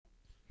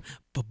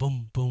Ba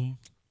boom boom.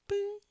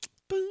 Boom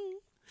boom.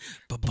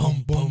 Ba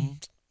boom boom.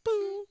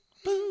 Boom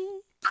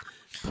boom.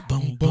 Ba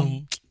boom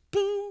boom.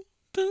 Boom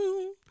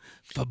boom.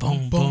 Ba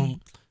boom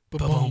boom. Ba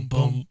boom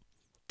boom.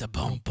 Da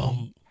boom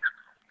boom.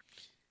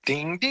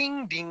 Ding,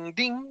 ding, ding,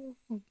 ding.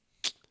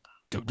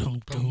 Dum dum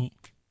dum.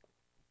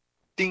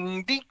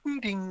 Ding, ding,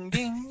 ding,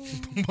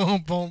 ding.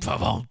 Boom, boom. Ba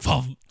boom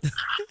boom.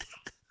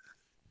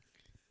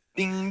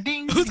 Ding,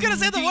 ding. Who's gonna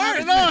say the ding, words?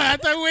 ding. No, I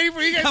thought waiting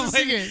for you guys to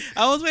sing it.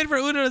 I was waiting for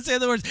Uno to say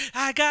the words.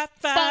 I got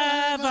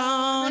 5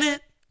 on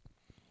it.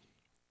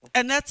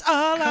 And that's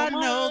all I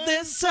know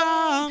this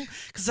song.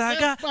 Cause I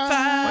got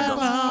 5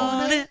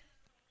 on it.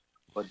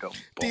 But don't.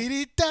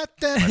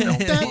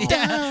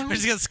 Yeah, we're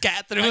just gonna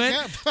scat through I it.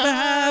 got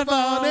 5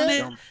 on it.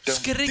 Dum, dum.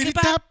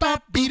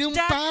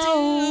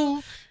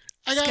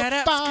 I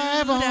got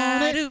 5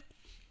 on it.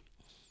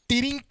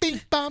 It's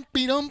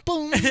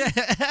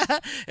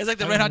like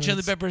the Red Hot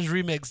Chili Peppers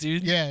remix,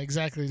 dude. Yeah,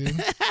 exactly, dude.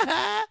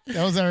 That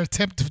was our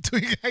attempt of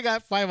doing. I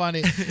got 5 on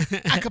it.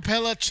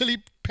 Acapella chili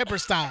pepper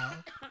style.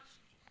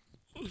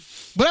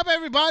 What up,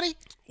 everybody?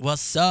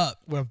 What's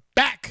up? We're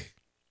back.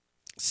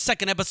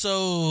 Second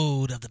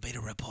episode of the Beta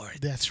Report.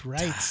 That's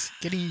right.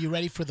 Getting you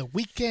ready for the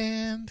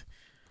weekend.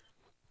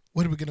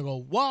 What are we going to go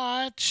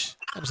watch?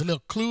 That was a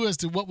little clue as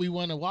to what we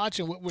want to watch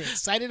and what we're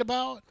excited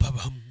about.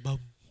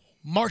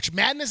 March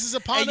Madness is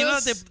upon Hey,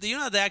 us. you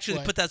know they actually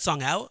What? put that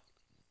song out?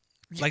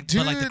 Like, Dude.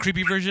 but like the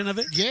creepy version of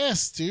it?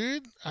 Yes,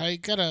 dude. I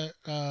gotta.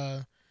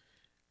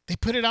 They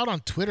put it out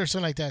on Twitter or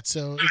something like that.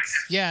 So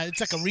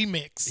it's like a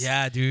remix.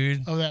 Yeah,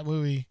 dude. Of that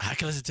movie. I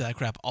can listen to that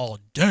crap all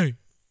day.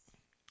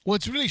 Well,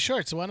 it's really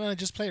short, so why don't I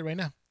just play it right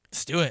now?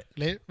 Let's do it.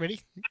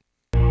 Ready?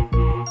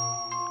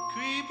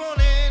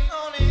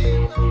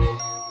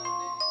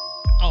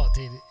 Oh,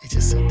 dude, it's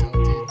just so dope,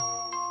 dude.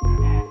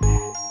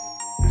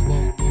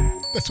 Boom,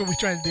 boom. That's what we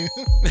try to do.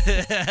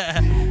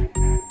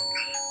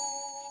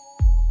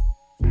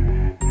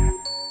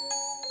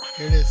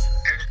 Here it is.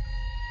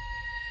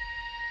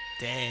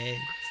 Dang.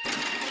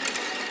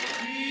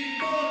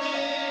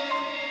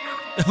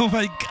 Oh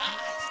my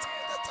gosh, dude,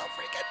 that's so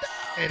freaking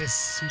dope. It is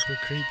super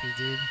creepy,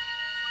 dude.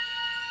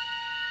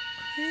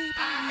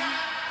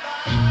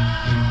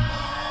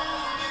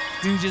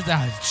 Dude, just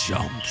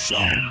jump.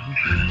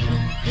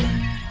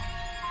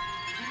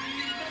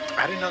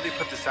 I didn't know they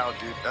put this out,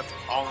 dude. That's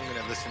all I'm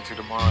gonna listen to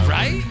tomorrow.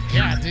 Right?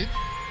 Yeah, dude.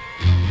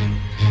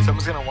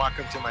 Someone's gonna walk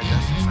up to my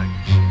desk and it's like,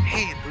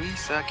 "Hey,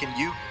 Luis, can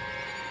you?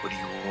 What do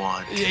you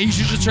want?" Yeah, you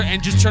should just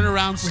turn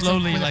around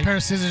slowly, with like a pair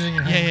of scissors in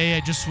your hand. yeah.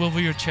 Just swivel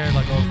your chair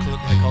like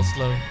all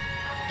slow.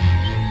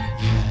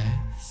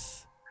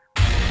 Yes.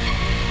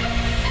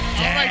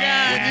 Oh my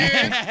god,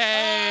 dude.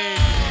 Hey.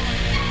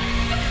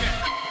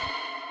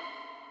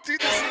 Dude,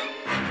 this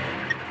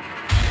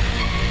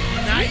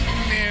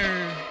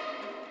nightmare.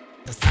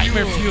 That's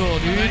nightmare fuel,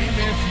 dude.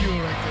 Nightmare fuel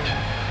right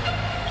there.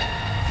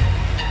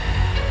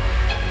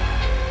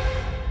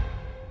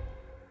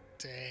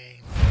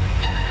 Dang.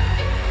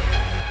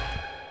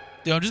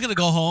 Dude, I'm just gonna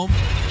go home.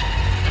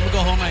 I'm gonna go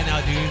home right now,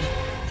 dude,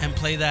 and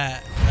play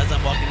that as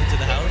I'm walking into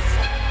the house.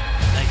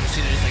 Like you see,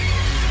 there's like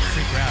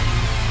freak out,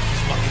 dude.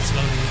 Just walking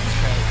slowly with this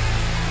crowd.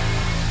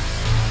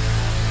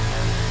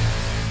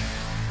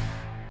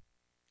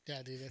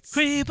 Yeah, dude,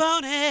 Creep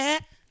on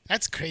it.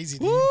 that's crazy,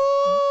 dude.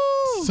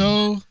 Woo!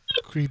 So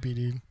creepy,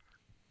 dude.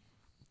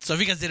 So if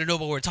you guys didn't know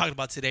what we're talking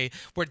about today,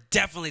 we're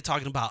definitely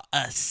talking about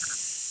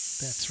us.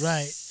 That's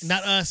right.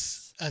 Not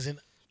us, as in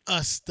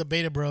us, the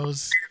Beta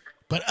Bros,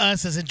 but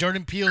us, as in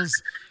Jordan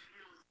Peele's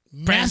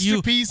Brand new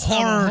masterpiece of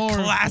horror a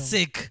horror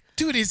classic. film.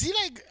 Dude, is he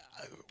like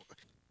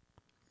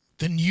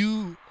the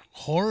new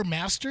horror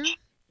master?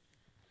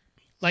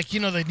 Like,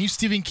 the new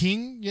Stephen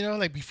King,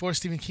 like before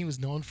Stephen King was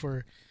known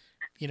for,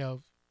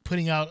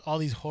 putting out all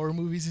these horror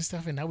movies and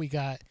stuff, and now we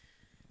got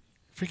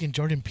freaking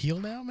Jordan Peele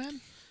now,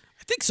 man.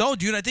 I think so,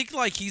 dude. I think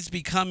like he's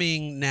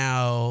becoming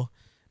now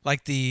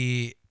like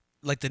the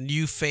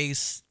new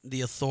face,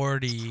 the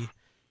authority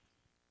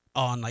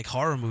on like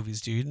horror movies,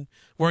 dude.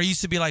 Where it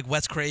used to be like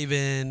Wes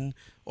Craven,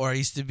 or it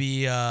used to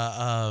be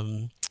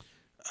who's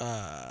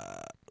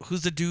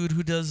the dude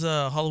who does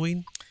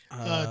Halloween?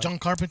 John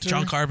Carpenter.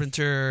 John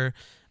Carpenter.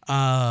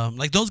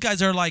 Like those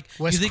guys are like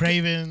Wes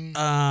Craven.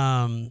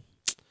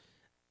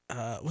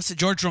 What's it?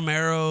 George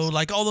Romero,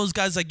 like all those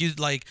guys, like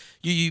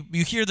you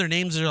hear their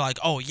names, they're like,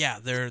 oh yeah,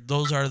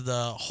 those are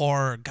the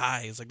horror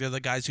guys. Like they're the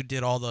guys who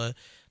did all the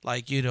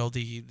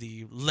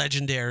the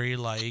legendary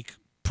like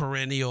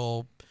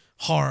perennial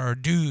horror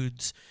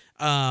dudes.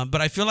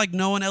 But I feel like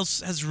no one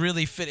else has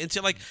really fit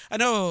into, like, I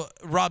know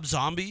Rob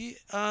Zombie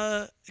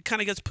kind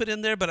of gets put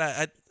in there, but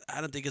I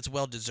don't think it's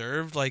well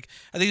deserved. Like,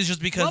 I think it's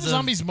just because Rob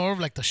Zombie's more of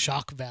like the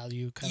shock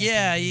value kind of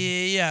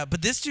thing. Yeah.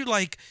 But this dude,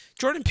 like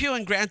Jordan Peele,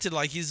 and granted,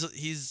 like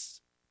he's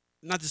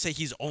not to say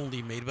he's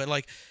only made, but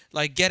like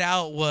Get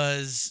Out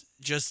was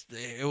just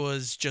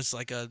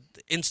like a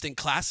instant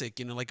classic,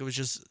 like it was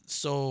just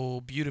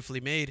so beautifully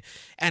made.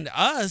 And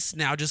Us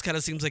now just kind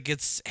of seems like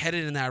it's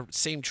headed in that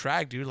same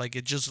track, dude. Like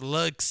it just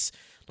looks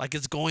like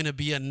it's going to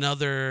be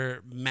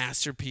another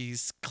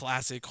masterpiece,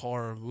 classic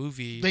horror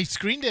movie. They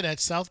screened it at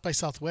South by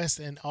Southwest,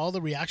 and all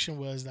the reaction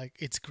was like,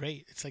 "It's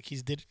great. It's like he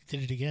did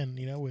it again."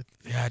 With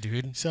Yeah,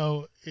 dude.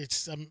 So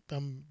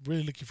I'm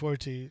really looking forward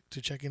to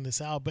checking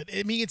this out. But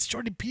I mean, it's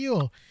Jordan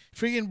Peele,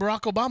 freaking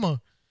Barack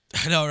Obama.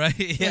 I know, right?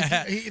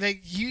 Yeah.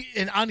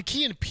 And on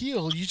Key and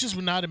Peele, you just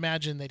would not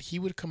imagine that he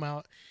would come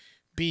out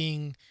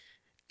being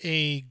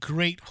a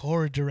great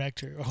horror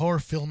director, a horror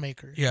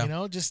filmmaker. Yeah.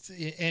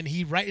 And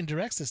he write and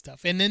directs this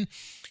stuff. And then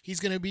he's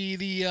gonna be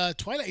the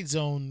Twilight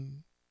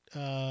Zone,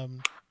 what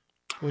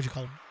would you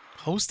call him?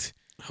 Host,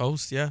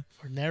 yeah.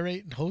 or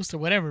narrate, host, or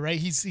whatever,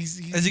 right? Is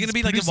he gonna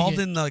be like involved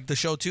in like the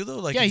show too, though?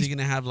 Like, is he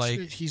gonna have like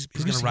he's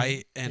gonna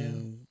write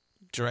and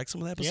direct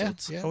some of the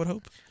episodes? Yeah. I would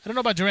hope. I don't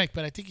know about direct,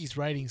 but I think he's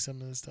writing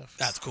some of the stuff.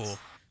 That's cool.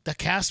 The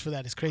cast for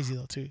that is crazy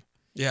though too.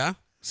 Yeah.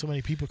 So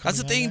many people.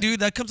 That's the thing, dude.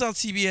 That comes out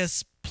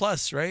CBS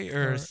Plus, right?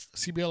 Or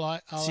CBS All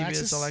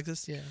CBS All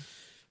Access. Yeah.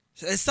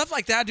 It's stuff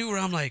like that, dude, where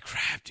I'm like,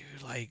 crap,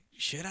 dude. Like,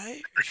 should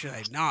I or should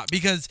I not?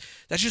 Because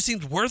that just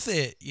seems worth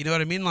it. You know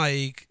what I mean?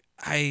 Like,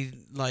 I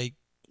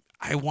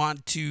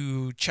want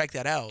to check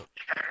that out.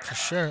 For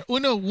sure.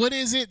 Uno, what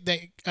is it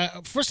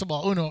that? First of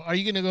all, Uno, are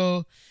you gonna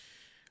go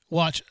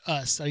watch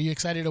Us? Are you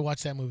excited to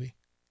watch that movie?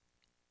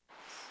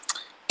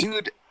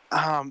 Dude,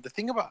 the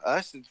thing about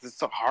Us is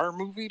it's a horror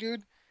movie,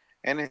 dude.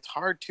 And it's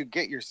hard to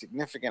get your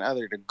significant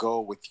other to go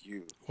with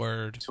you.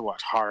 Word. To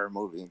watch horror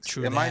movies.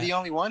 True Am I the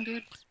only one,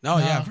 dude? No,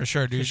 yeah, for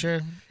sure, dude. For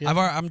sure. Yeah.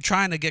 I'm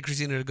trying to get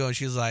Christina to go, and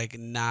she's like,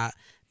 nah,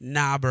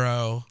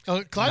 bro.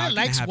 Oh, Claudia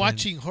likes happen.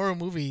 watching horror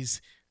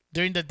movies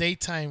during the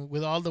daytime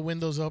with all the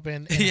windows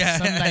open and Yeah.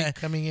 sunlight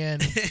coming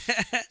in,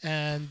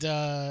 and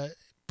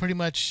pretty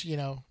much,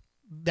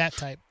 that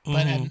type.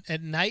 But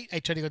at night, I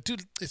try to go,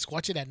 dude, let's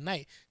watch it at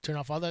night. Turn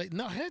off all the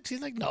no. She's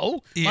like,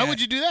 no. Yeah. Why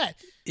would you do that?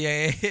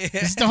 Yeah. This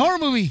is the horror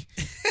movie.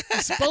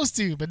 It's supposed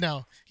to, but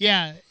no.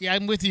 Yeah,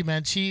 I'm with you,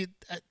 man. This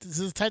is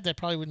the type that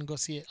probably wouldn't go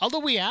see it.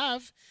 Although we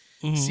have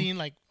seen,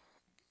 like,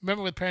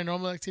 remember when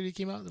Paranormal Activity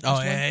came out? The first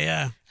one?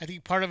 Yeah. I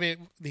think part of it,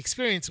 the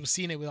experience was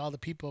seeing it with all the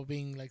people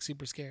being like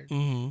super scared.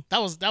 Mm-hmm. That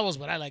was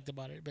what I liked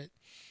about it. But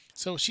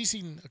so she's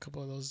seen a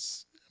couple of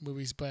those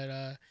movies, but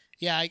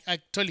yeah, I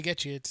totally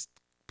get you.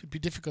 It'd be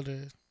difficult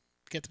to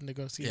get them to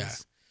go see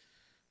this.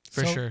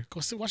 For sure. Go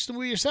watch the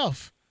movie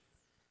yourself.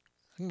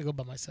 I'm gonna go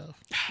by myself.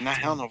 Nah,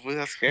 hell no, fool.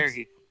 That's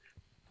scary.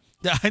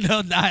 I know,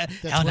 not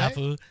hell no, what?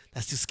 fool.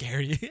 That's too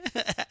scary.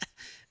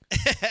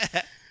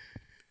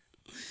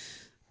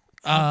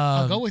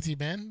 I'll go with you,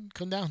 man.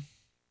 Come down.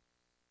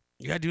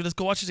 Yeah, dude, let's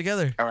go watch it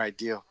together. All right,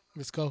 deal.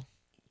 Let's go.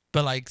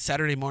 But like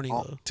Saturday morning,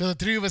 though. So the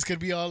three of us could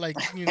be all like,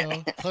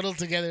 huddled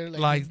together.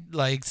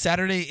 Like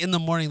Saturday in the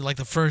morning, like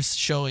the first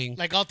showing.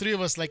 Like all three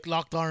of us, like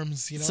locked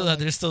arms, So that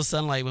there's still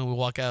sunlight when we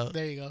walk out.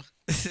 There you go.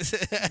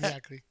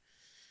 Exactly.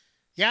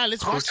 Yeah,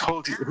 let's watch.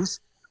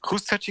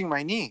 Who's touching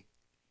my knee?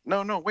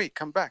 No, wait,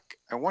 come back.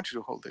 I want you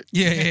to hold it.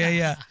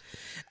 Yeah.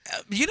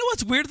 You know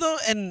what's weird though,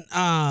 and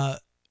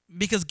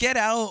because Get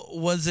Out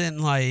wasn't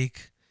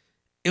like,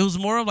 it was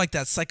more of like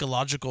that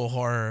psychological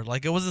horror.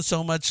 Like it wasn't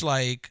so much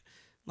like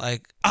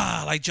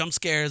jump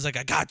scares, like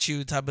I got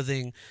you type of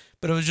thing,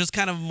 but it was just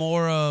kind of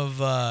more of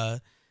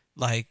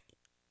like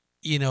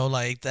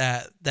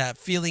that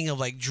feeling of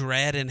like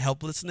dread and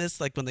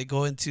helplessness, like when they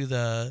go into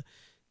the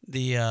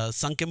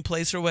sunken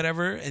place or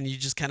whatever, and you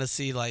just kind of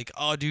see like,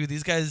 oh dude,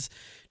 these guys,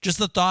 just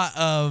the thought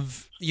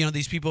of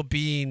these people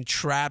being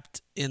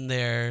trapped in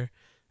there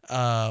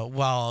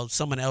while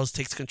someone else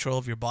takes control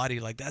of your body,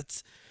 like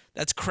that's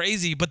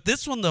crazy. But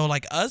this one though,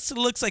 like Us, it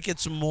looks like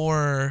it's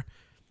more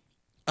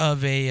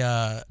of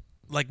a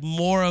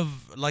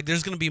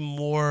there's gonna be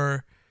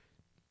more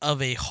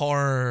of a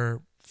horror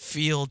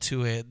feel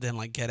to it than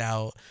like Get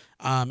Out.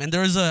 And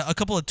there was a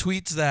couple of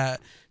tweets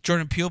that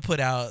Jordan Peele put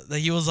out that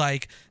he was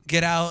like,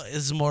 Get Out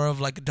is more of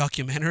like a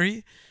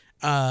documentary,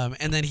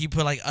 and then he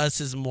put like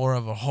Us is more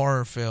of a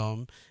horror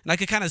film, and I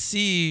could kind of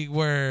see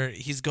where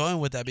he's going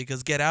with that,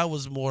 because Get Out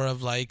was more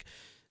of like,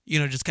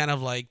 just kind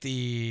of like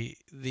the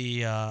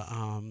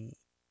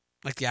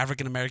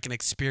African American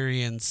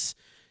experience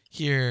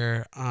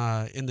here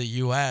in the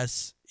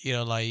U.S.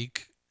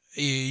 Like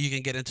you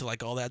can get into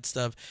like all that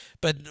stuff,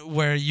 but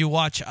where you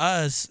watch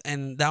Us,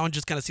 and that one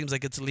just kind of seems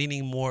like it's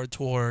leaning more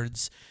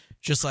towards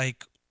just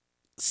like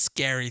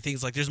scary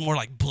things. Like there's more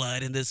like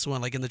blood in this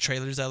one, like in the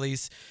trailers at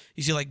least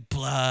you see like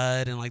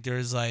blood, and like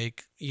there's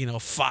like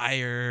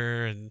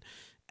fire,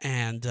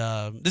 and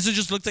this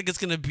just looks like it's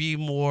gonna be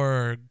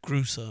more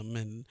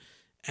gruesome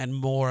and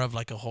more of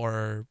like a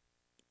horror,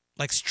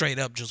 like straight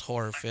up just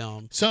horror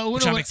film. So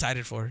which I'm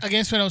excited for. I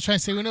guess what I was trying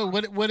to say,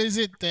 what is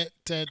it that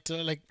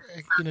like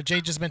Jay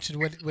just mentioned?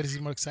 What is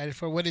he more excited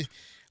for? What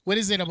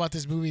is it about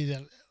this movie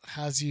that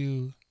has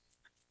you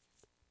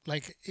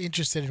like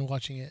interested in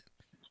watching it?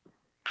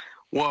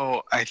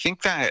 Well, I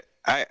think that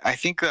I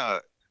think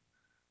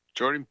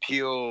Jordan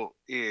Peele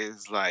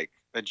is like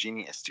a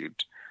genius,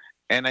 dude,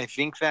 and I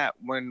think that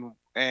when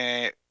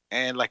and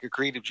like a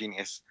creative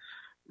genius,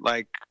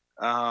 like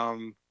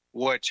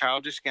what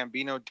Childish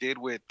Gambino did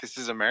with "This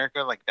Is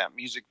America," like that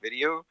music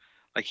video,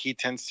 like he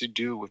tends to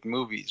do with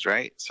movies,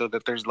 right? So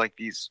that there's like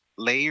these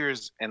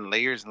layers and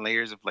layers and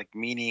layers of like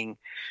meaning,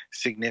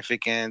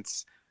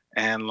 significance,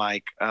 and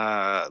like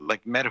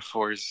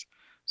metaphors.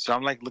 So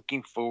I'm like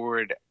looking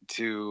forward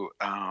to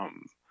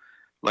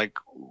like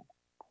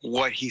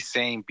what he's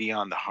saying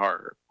beyond the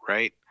horror,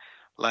 right?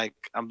 Like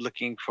I'm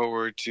looking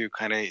forward to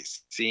kind of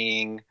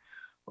seeing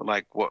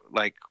like what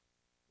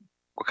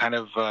kind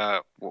of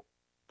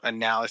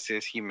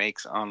analysis he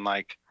makes on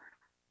like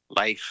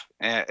life,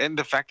 and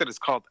the fact that it's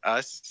called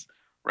Us,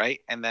 right?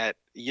 And that,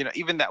 you know,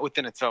 even that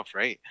within itself,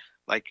 right?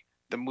 Like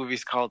the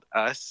movie's called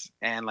Us,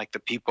 and like the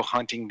people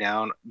hunting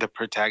down the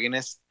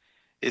protagonist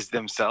is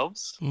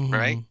themselves, Mm-hmm.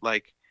 right?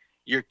 Like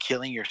you're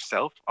killing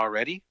yourself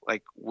already.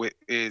 Like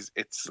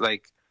it's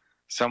like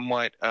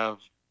somewhat of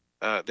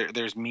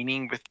there's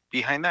meaning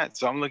behind that.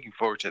 So I'm looking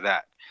forward to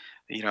that.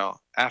 You know,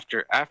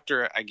 after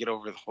I get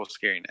over the whole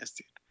scariness,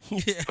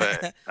 dude.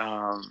 But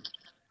Yeah.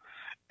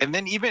 and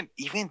then even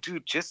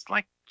dude, just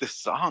like the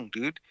song,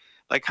 dude.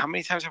 Like how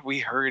many times have we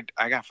heard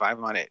 "I Got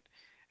Five on It,"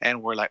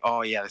 and we're like,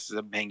 "Oh yeah, this is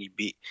a bangy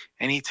beat,"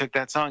 and he took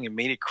that song and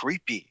made it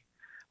creepy.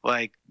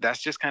 Like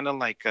that's just kind of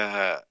like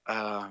a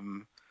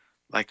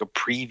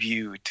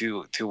preview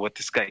to what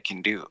this guy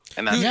can do,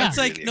 and that's Dude, Yeah, it's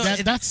like like really no, that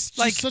exciting. that's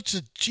like just such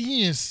a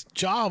genius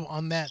job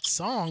on that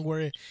song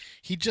where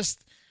he just,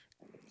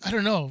 I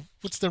don't know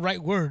what's the right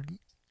word,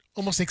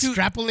 almost dude,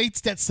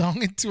 extrapolates that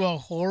song into a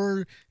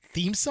horror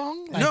theme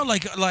song. no,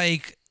 Like,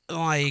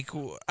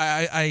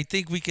 I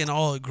think we can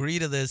all agree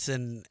to this,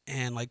 and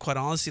like quite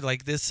honestly,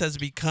 like this has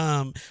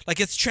become like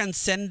it's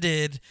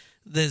transcended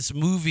this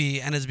movie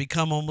and has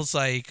become almost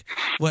like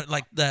what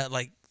like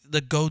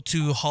the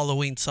go-to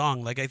Halloween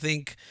song. Like I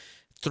think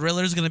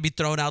Thriller's gonna be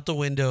thrown out the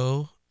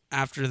window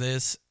after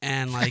this,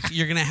 and like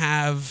you're gonna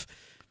have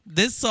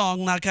this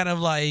song not kind of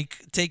like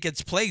take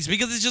its place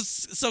because it's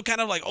just so kind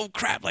of like, oh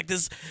crap, like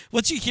this.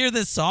 Once you hear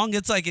this song,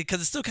 it's like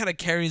because it still kind of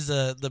carries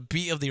the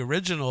beat of the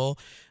original,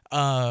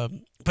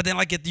 but then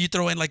like you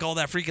throw in like all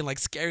that freaking like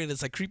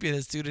scariness, like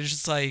creepiness, dude. It's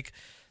just like,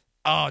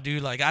 oh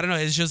dude, like I don't know,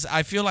 it's just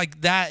I feel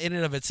like that in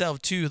and of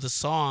itself too, the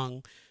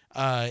song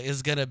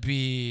is gonna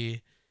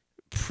be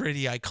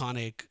pretty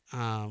iconic.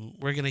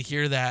 We're gonna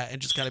hear that and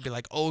just gotta be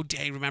like, oh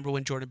dang, remember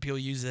when Jordan Peele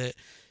used it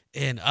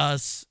in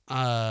Us?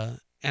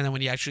 And then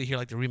when you actually hear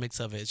like the remix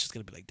of it, it's just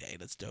gonna be like, dang,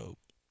 that's dope.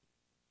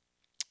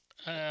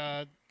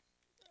 I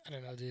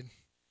don't know, dude.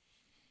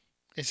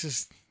 It's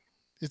just,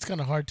 it's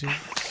kind of hard to,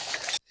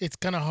 it's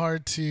kind of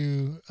hard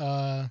to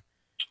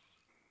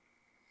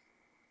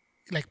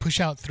like push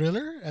out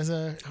Thriller as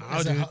a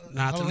Oh, dude, not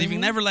to Halloween Leaving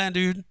movie. Neverland,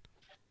 dude.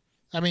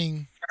 I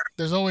mean,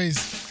 there's always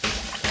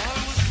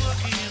I was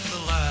lucky in the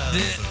land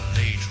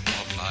late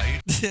one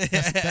night.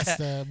 that's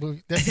the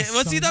movie. That's the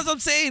Well, see, song. that's what I'm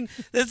saying.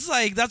 It's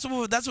like that's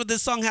what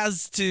this song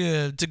has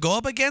to go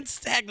up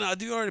against. Heck no,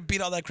 dude already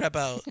beat all that crap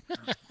out.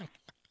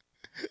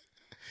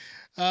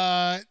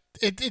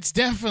 It's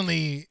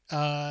definitely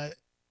like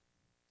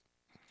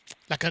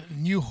a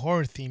new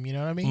horror theme. You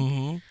know what I mean?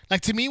 Mm-hmm.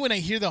 Like to me, when I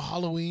hear the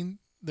Halloween,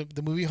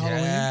 the movie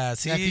Halloween, Yeah, that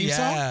see, theme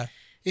song, yeah.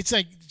 it's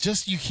like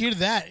just you hear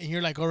that and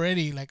you're like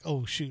already like,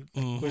 oh shoot,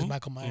 like, where's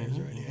Michael Myers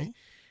already? Right?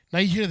 Now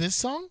you hear this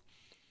song,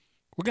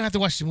 we're gonna have to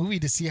watch the movie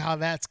to see how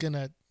that's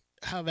gonna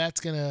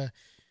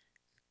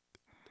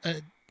uh,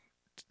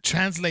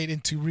 translate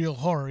into real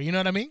horror. You know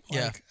what I mean?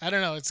 Yeah. Like, I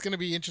don't know. It's gonna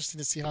be interesting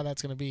to see how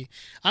that's gonna be.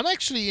 I'm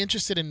actually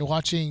interested in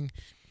watching.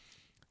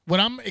 What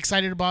I'm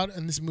excited about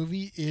in this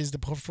movie is the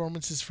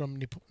performances from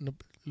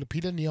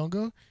Lupita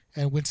Nyong'o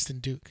and Winston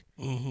Duke.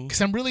 Mm-hmm.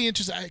 Because I'm really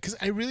interested. Because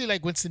I really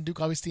like Winston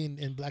Duke, obviously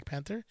in Black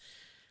Panther,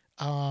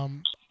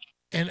 and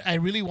I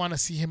really want to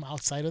see him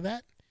outside of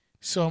that.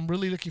 So I'm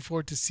really looking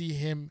forward to see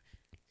him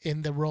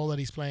in the role that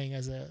he's playing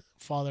as a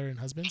father and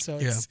husband. So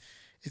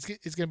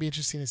it's gonna be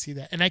interesting to see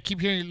that. And I keep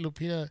hearing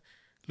Lupita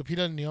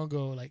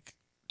Nyong'o like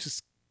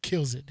just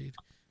kills it, dude.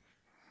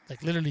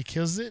 Like literally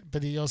kills it,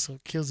 but he also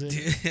kills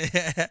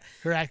it.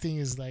 Her acting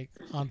is like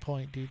on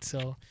point, dude.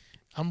 So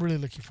I'm really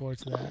looking forward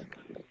to that.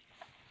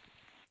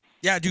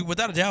 Yeah, dude,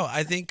 without a doubt.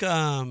 I think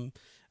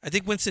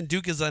Winston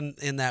Duke is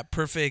in that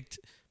perfect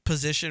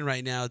position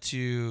right now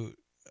to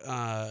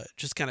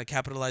just kind of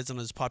capitalize on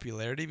his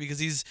popularity because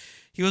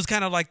he was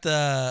kind of like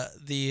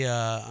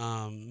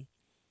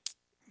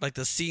like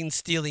the scene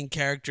stealing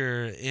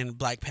character in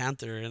Black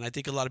Panther, and I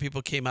think a lot of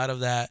people came out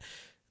of that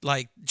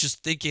like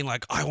just thinking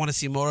like, oh, I want to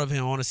see more of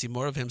him. I want to see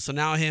more of him. So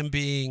now him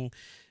being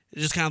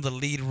just kind of the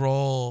lead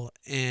role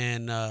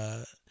in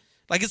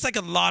like it's like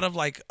a lot of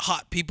like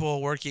hot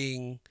people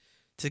working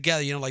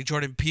together, you know, like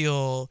Jordan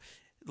Peele,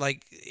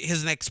 like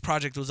his next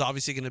project was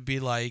obviously going to be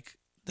like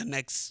the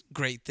next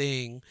great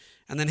thing,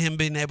 and then him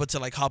being able to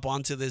like hop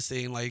onto this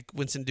thing, like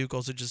Winston Duke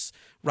also just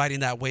riding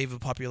that wave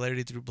of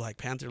popularity through Black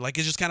Panther, like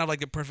it's just kind of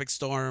like a perfect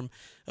storm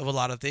of a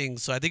lot of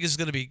things. So I think it's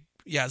going to be,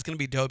 yeah, it's going to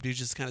be dope to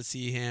just kind of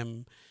see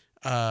him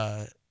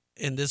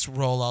in this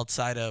role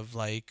outside of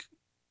like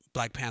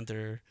Black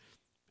Panther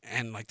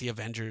and like the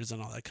Avengers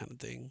and all that kind of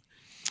thing.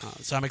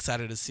 So I'm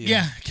excited to see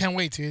Yeah, it. can't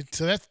wait, dude.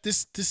 So that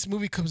this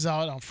movie comes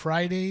out on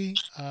Friday.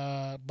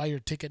 Buy your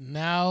ticket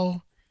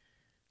now.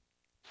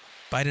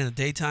 Bite in the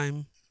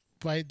daytime.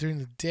 Bite during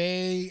the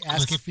day.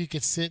 Ask if you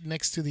could sit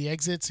next to the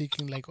exit so you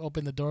can like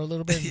open the door a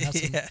little bit and have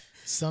some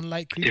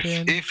sunlight creep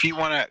in. If you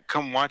want to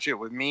come watch it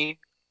with me,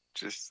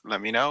 just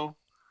let me know.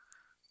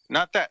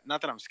 Not that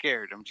I'm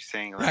scared. I'm just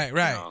saying. Like,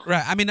 Right.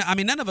 You know, I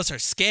mean, none of us are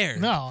scared.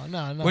 No.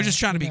 We're just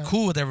trying to be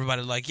cool with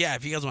everybody. Like, yeah,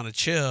 if you guys want to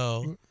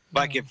chill.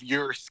 Like if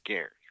you're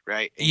scared,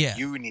 right? And Yeah.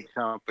 you need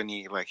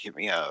company, like hit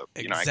me up.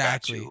 Exactly. You know, I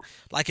got you.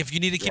 Like if you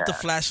need to keep the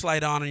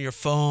flashlight on your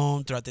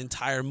phone throughout the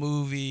entire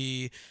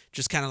movie,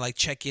 just kind of like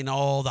checking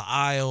all the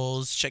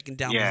aisles, checking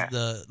down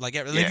the like.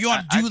 If you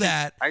want to do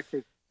that,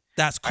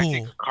 that's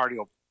cool.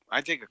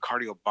 I take a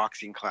cardio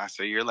boxing class,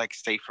 so you're like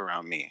safe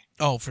around me.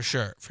 Oh, for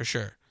sure.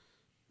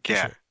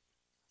 Yeah. Sure.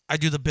 I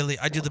do the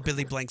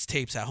Billy Blanks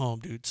tapes at home,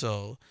 dude.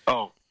 So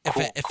cool.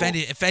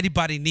 if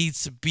anybody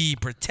needs to be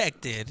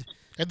protected,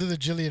 I do the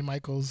Jillian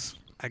Michaels.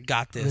 I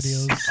got this.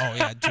 Videos. Oh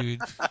yeah, dude.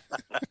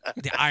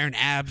 The Iron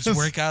Abs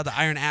workout, the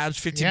Iron Abs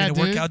 15-minute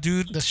workout,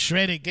 dude. The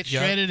shredded,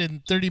 shredded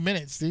in 30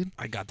 minutes, dude.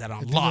 I got that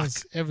on I do lock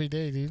those every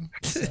day, dude.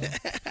 So,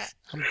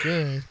 I'm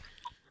good.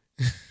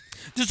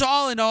 Just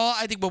all in all,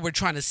 I think what we're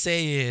trying to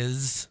say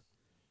is,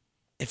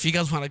 if you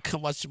guys want to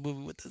come watch the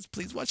movie with us,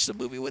 please watch the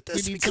movie with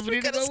us because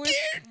we're kind of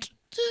scared.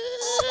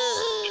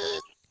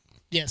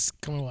 Yes,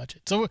 come and watch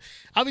it. So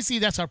obviously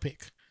that's our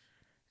pick.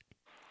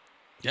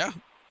 Yeah,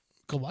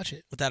 go watch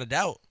it without a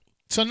doubt.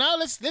 So now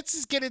let's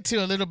just get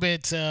into a little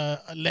bit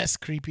less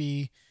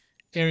creepy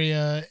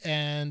area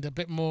and a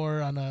bit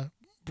more on a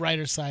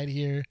brighter side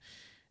here.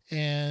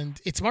 And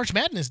it's March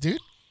Madness,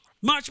 dude.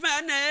 March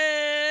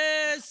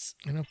Madness!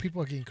 I know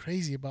people are getting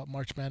crazy about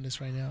March Madness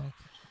right now.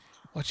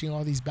 Watching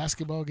all these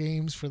basketball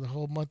games for the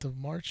whole month of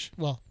March.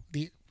 Well,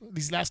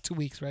 these last 2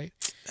 weeks, right?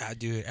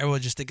 Dude,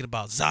 everyone's just thinking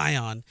about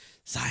Zion,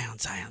 Zion,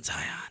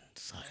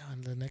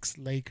 the next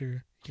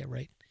Laker. Yeah,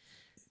 right.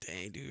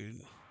 Dang,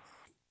 dude.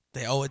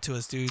 They owe it to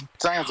us, dude.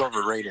 Zion's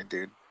overrated,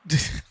 dude.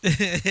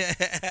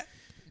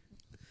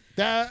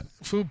 That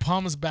fool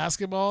palms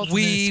basketball.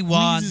 We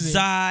want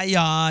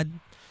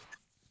Zion.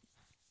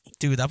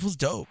 Dude, that was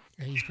dope.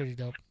 Yeah, he's pretty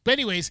dope. But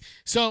anyways,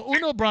 so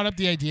Uno brought up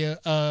the idea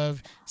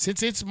of,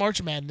 since it's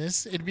March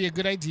Madness, it'd be a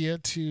good idea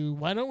to,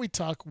 why don't we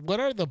talk, what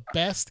are the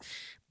best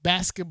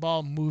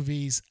basketball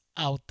movies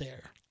out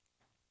there?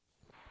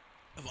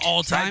 Of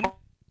all time?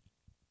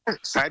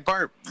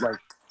 Sidebar, like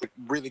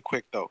really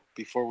quick though,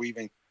 before we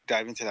even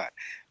dive into that.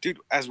 Dude,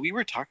 as we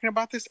were talking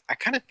about this, I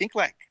kind of think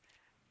like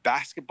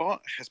basketball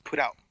has put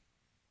out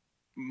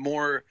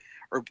more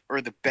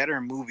or the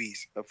better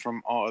movies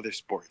from all other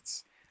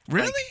sports.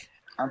 Really?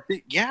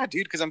 Yeah,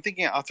 dude, because I'm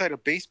thinking outside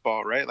of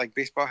baseball, right? Like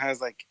baseball has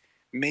like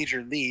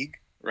Major League,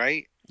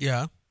 right?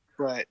 Yeah.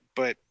 But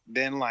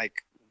then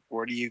like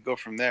where do you go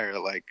from there?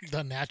 Like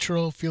The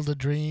Natural, Field of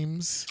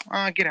Dreams.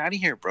 Get out of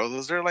here, bro.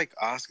 Those are like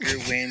Oscar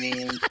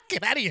winning.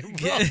 Get out of here,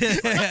 bro.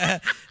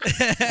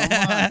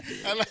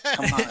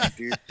 Come on,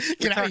 dude.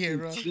 Get out of here,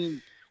 bro.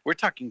 We're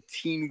talking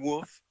Teen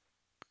Wolf.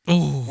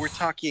 Ooh, we're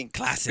talking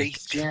classic.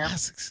 Space Jam.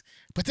 Classics.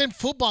 But then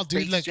football,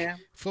 dude. Space Like Jam.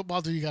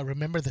 football, dude. You got to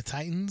remember the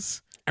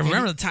Titans. I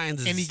remember the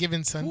Titans. Any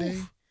given Sunday.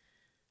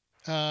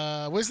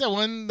 What's that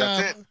one?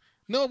 That's it.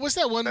 No, what's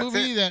that one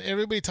movie that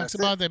everybody talks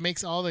That's about that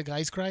makes all the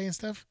guys cry and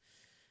stuff?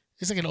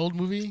 It's like an old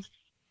movie.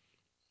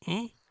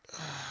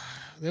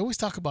 They always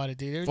talk about it,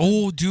 dude.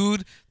 Oh,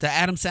 dude, the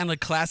Adam Sandler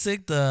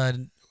classic,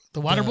 the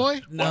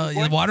Waterboy? No,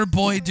 the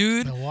Waterboy,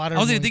 dude. The Waterboy, I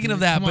wasn't even thinking dude. of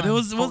that, Come but on. it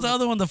was the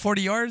other one, the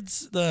 40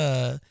 yards,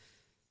 it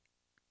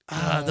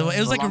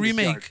was like a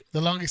remake. Yard.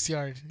 The Longest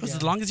Yard. Was it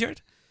The Longest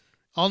Yard?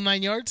 All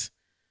 9 yards?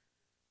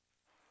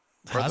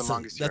 Or The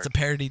Longest That's a Yard.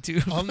 parody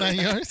too. All 9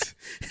 yards?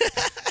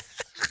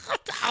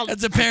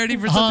 That's a parody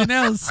for something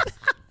else.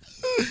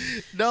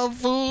 No,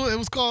 fool. It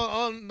was called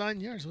All 9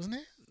 Yards, wasn't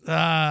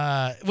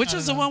it? Which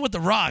is the one with The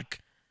Rock,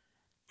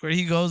 where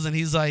he goes and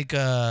he's like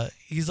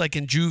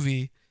in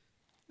juvie,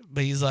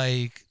 but he's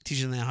like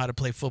teaching them how to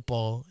play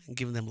football and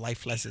giving them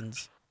life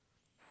lessons.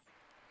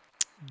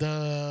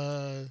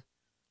 The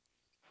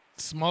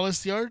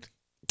Smallest Yard?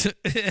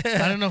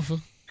 I don't know,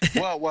 fool.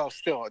 Well,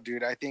 still,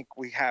 dude. I think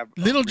we have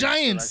Little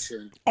Giants.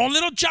 selection. Oh,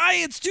 Little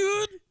Giants,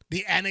 dude.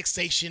 The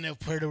annexation of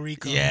Puerto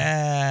Rico.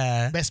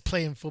 Yeah. Best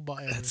play in football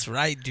ever. That's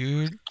right,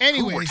 dude. Ooh, we're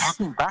Anyways.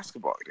 talking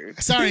basketball, dude.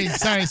 Sorry.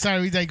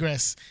 We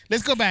digress.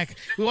 Let's go back.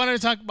 We wanted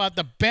to talk about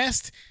the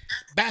best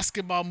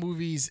basketball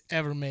movies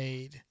ever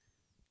made.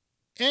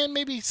 And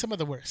maybe some of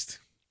the worst.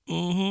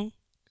 Mm-hmm.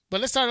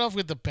 But let's start off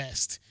with the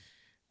best.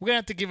 We're going to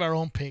have to give our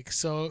own pick.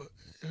 So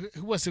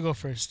who wants to go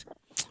first?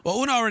 Well,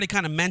 Una already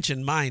kind of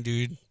mentioned mine,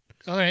 dude.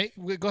 All right.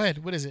 Go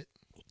ahead. What is it?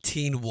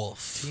 Teen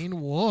Wolf.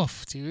 Teen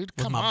Wolf, dude.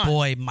 With Come my on.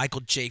 boy,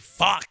 Michael J.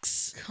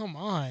 Fox. Come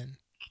on.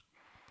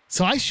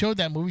 So I showed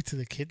that movie to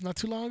the kids not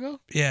too long ago.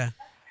 Yeah.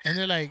 And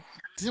they're like,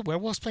 is it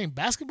werewolves playing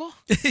basketball?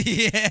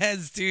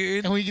 Yes,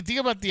 dude. And when you think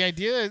about the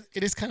idea,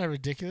 it is kind of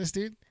ridiculous,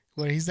 dude.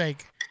 Where he's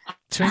like,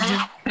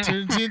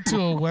 turns into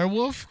a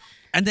werewolf.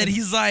 And then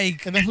he's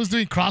like... And then who's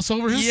doing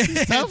crossovers and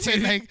stuff. Dude.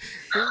 And like,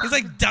 He's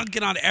like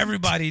dunking on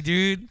everybody,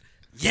 dude.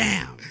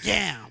 Yam.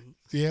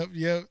 Yep.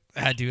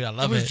 Dude, I I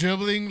love was it.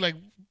 dribbling like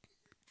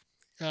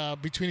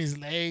between his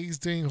legs,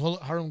 doing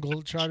Harlem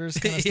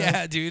Globetrotters kind of stuff.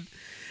 Yeah, dude.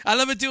 I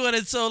love it too, and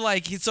it's so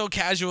like he's so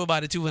casual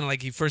about it too. When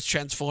like he first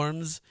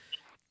transforms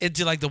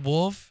into like the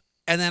wolf,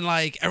 and then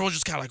like everyone's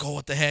just kind of like, oh,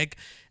 what the heck?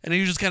 And then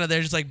you're just kind of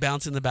there, just like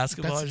bouncing the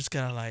basketball, just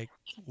kind of like,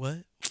 what?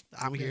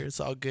 I'm here. It's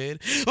all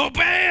good. Oh,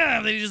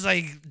 bam! Then he just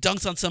like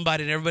dunks on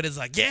somebody, and everybody's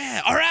like,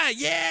 yeah, all right,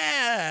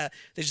 yeah.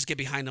 They just get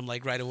behind him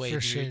like right away.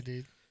 For sure,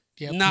 dude.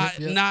 Yep,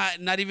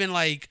 Not even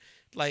like.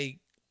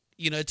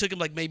 It took him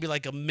like maybe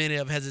like a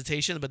minute of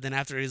hesitation, but then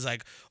after he's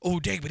like,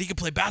 oh, dang, but he can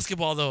play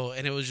basketball though,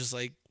 and it was just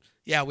like,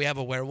 yeah, we have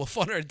a werewolf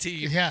on our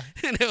team. Yeah,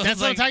 and it was that's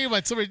like, what I'm talking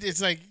about. So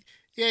it's like,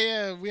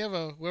 yeah, we have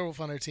a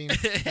werewolf on our team,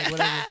 like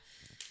whatever.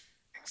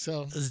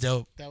 So it's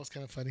dope. That was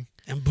kind of funny.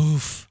 And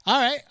Boof. All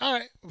right,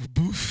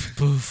 Boof.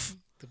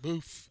 The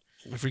Boof.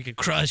 My freaking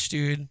crush,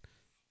 dude.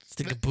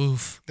 Think of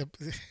Boof.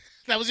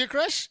 That was your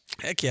crush?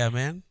 Heck yeah,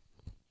 man.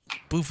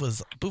 Boof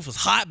was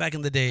hot back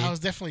in the day. I was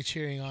definitely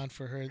cheering on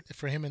for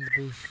him in the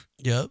Boof.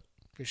 Yep.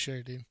 For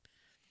sure, dude.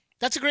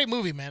 That's a great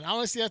movie, man.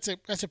 Honestly,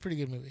 that's a pretty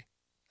good movie.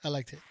 I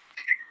liked it.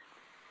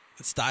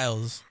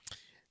 Styles.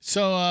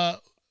 So,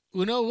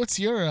 Uno, what's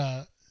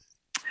your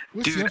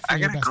dude, I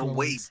gotta go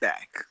way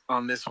back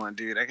on this one,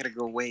 dude. I gotta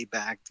go way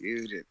back,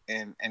 dude,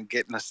 and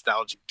get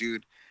nostalgic,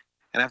 dude.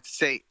 And I have to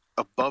say,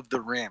 Above the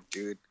Rim,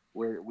 dude,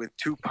 with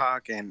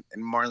Tupac and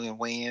Marlon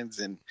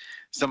Wayans and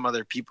some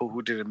other people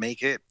who didn't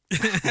make it.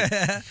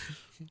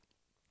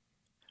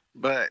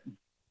 But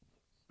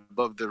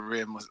Above the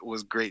Rim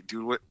was great,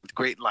 dude. With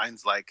great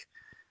lines like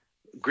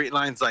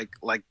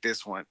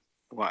this one.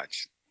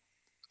 Watch.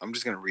 I'm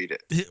just gonna read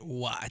it.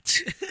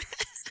 Watch.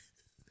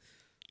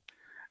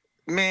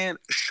 Man,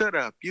 shut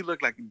up. You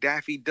look like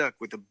Daffy Duck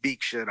with a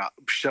beak shut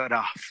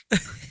off.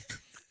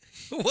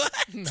 What?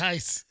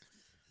 Nice.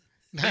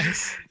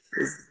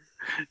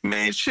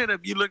 Man, shut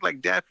up. You look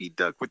like Daffy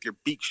Duck with your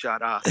beak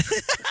shot off.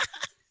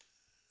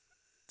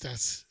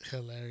 That's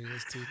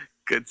hilarious, dude.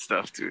 Good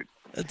stuff, dude.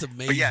 That's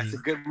amazing. But yeah, it's a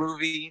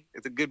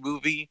good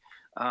movie.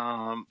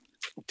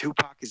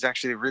 Tupac is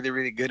actually really,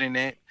 really good in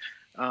it.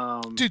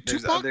 Dude,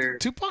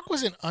 Tupac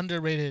was an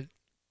underrated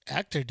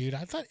actor, dude.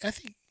 I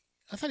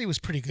thought he was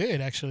pretty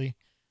good, actually.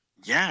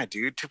 Yeah,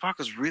 dude. Tupac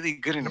was really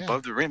good in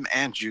Above the Rim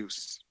and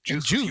Juice.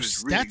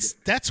 Juice. Really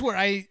that's where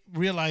I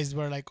realized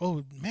we're like,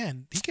 oh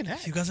man, he can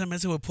act. You guys are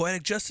messing with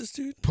Poetic Justice,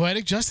 dude?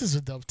 Poetic Justice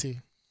was dope too.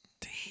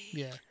 Damn.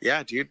 Yeah.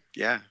 Yeah, dude.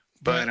 Yeah.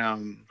 But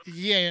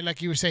yeah,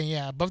 like you were saying,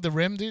 Above the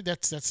Rim, dude.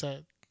 It's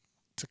a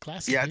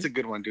classic. Yeah, dude. it's a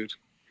good one, dude.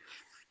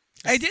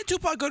 Hey, did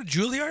Tupac go to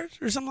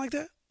Juilliard or something like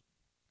that?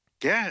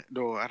 Yeah.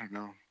 No, I don't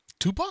know.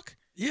 Tupac?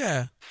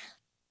 Yeah.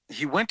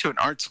 He went to an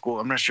art school.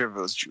 I'm not sure if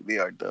it was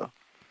Juilliard though.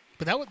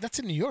 But that's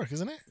in New York,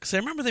 isn't it? Because I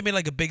remember they made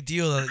like a big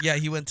deal that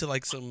he went to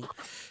like some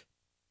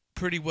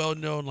pretty well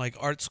known like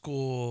art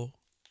school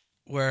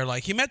where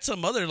like he met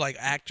some other like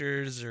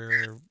actors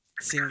or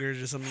singers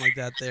or something like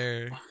that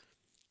there,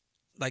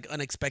 like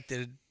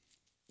unexpected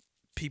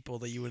people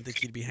that you wouldn't think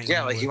he'd be hanging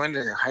out with. He went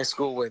to high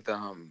school with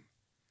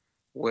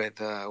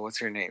what's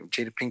her name,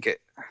 Jada Pinkett.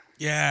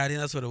 Yeah, I think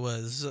that's what it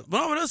was.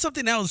 Well, it was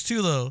something else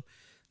too though,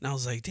 and I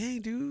was like,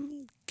 dang,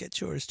 dude, get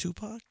yours,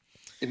 Tupac.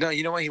 No,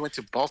 you know what? He went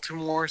to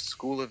Baltimore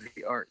School of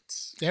the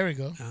Arts. There we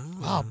go. Oh.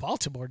 Wow,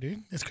 Baltimore,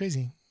 dude. That's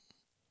crazy.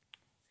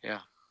 Yeah.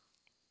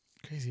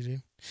 Crazy,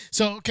 dude.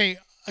 So, okay,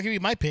 I'll give you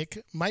my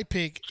pick. My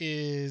pick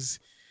is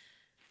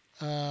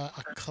a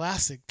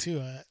classic,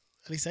 too. At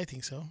least I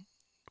think so.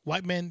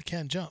 White Men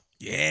Can't Jump.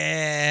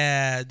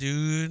 Yeah,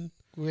 dude.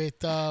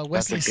 With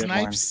Wesley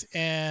Snipes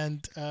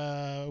and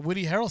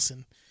Woody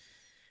Harrelson.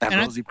 And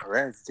Rosie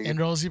Perez, dude.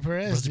 Rosie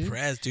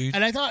Perez, dude.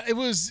 And I thought it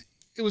was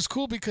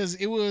cool because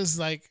it was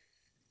like,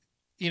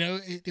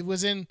 it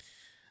wasn't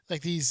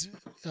like these,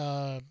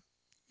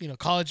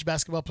 college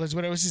basketball players,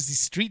 whatever. It was just these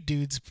street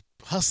dudes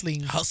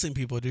hustling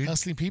people,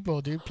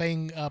 dude,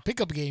 playing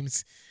pickup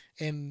games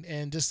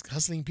and just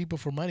hustling people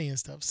for money and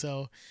stuff.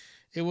 So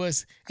it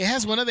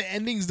has one of the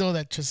endings though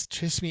that just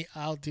trips me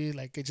out, dude.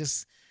 Like it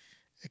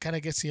kind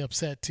of gets me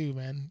upset too,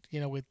 man.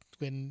 With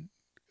when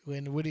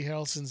Woody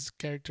Harrelson's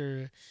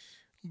character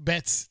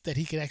bets that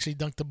he could actually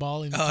dunk the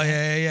ball in. Oh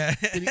yeah.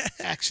 He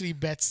actually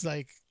bets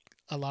like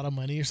a lot of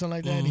money or something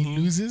like that, and he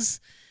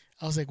loses.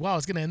 I was like, wow,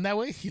 it's gonna end that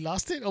way. He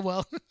lost it. Oh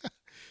well.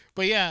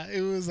 But yeah,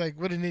 it was like,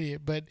 what an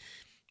idiot. But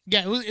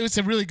yeah, it was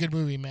a really good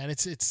movie, man.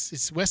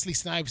 It's Wesley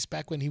Snipes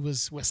back when he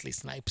was Wesley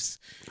Snipes.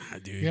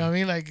 Dude. You know what I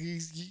mean? Like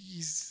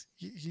he's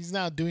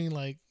now doing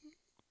like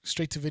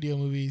straight to video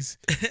movies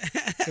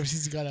ever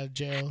since he got out of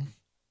jail.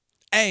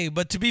 Hey,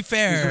 but to be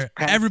fair,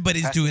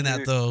 everybody's doing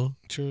that though.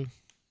 True.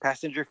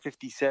 Passenger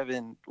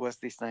 57,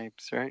 Wesley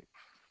Snipes, right?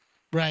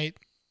 Right.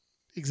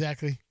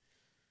 Exactly.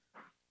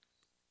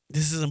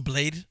 This isn't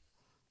Blade,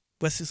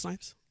 Wesley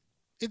Snipes?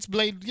 It's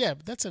Blade. Yeah,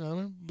 that's another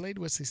one. Blade,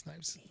 Wesley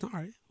Snipes. All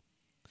right.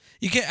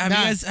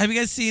 Have you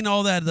guys seen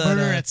all that?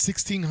 Murder at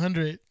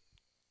 1600.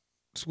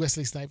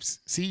 Wesley Snipes.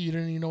 See, you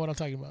don't even know what I'm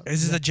talking about.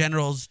 Is this the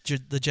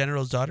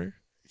general's daughter?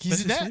 He's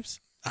Wesley that? Snipes?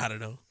 I don't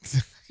know.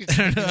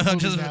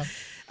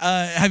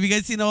 Have you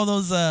guys seen all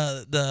those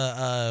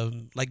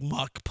like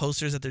mock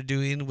posters that they're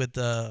doing with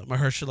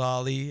Mahershala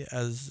Ali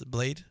as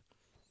Blade?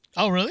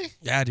 Oh, really?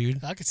 Yeah,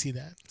 dude. I could see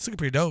that. It's looking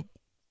pretty dope.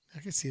 I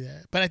could see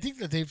that. But I think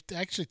that they've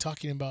actually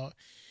talking about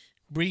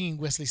bringing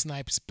Wesley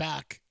Snipes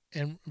back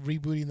and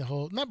rebooting the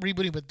whole, not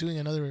rebooting, but doing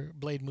another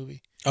Blade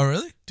movie. Oh,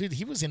 really? Dude,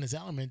 he was in his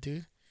element,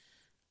 dude.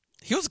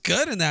 He was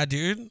good in that,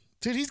 dude.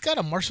 Dude, he's got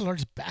a martial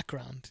arts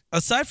background.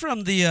 Aside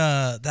from the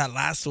that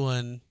last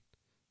one,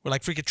 where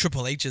like freaking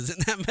Triple H is in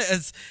that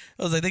mess,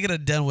 I was like, they could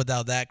have done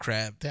without that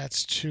crap.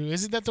 That's true.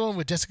 Isn't that the one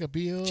with Jessica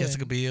Biel?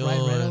 Jessica and Biel,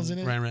 Ryan Reynolds and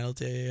in it? Ryan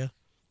Reynolds, yeah.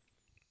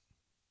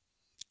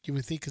 You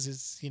would think because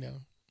it's,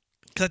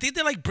 Because I think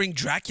they like bring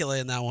Dracula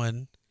in that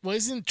one. well,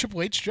 isn't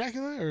Triple H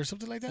Dracula or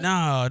something like that?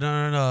 No.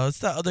 It's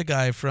that other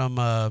guy from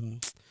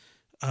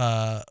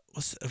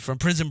from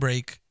Prison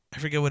Break. I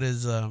forget what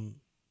his the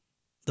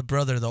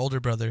older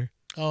brother.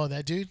 Oh,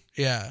 that dude?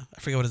 Yeah, I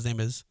forget what his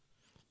name is.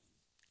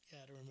 Yeah,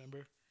 I don't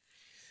remember.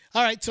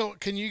 All right, so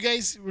can you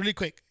guys, really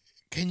quick,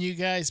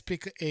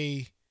 pick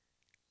a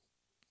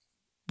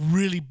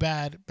really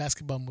bad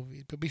basketball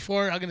movie? But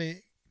before, I'm going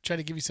to try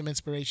to give you some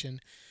inspiration.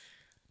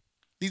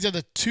 These are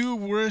the 2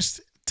 worst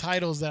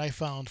titles that I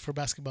found for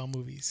basketball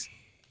movies.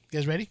 You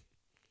guys ready?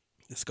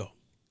 Let's go.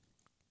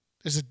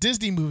 There's a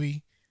Disney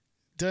movie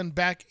done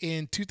back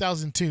in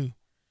 2002.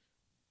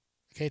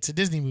 Okay, it's a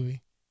Disney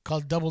movie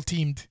called Double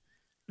Teamed.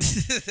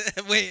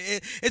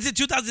 Wait, is it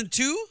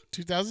 2002?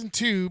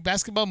 2002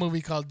 basketball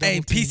movie called Double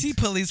Hey, Teamed. PC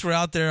Police were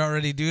out there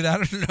already, dude. I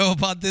don't know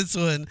about this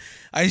one.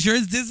 Are you sure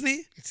it's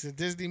Disney? It's a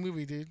Disney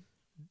movie, dude.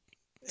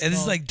 And this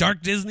is like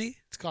dark Disney?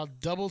 It's called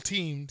Double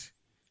Teamed.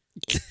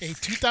 A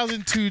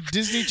 2002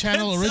 Disney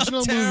Channel That's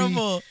original so movie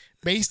terrible.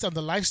 based on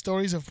the life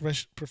stories of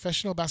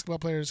professional basketball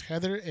players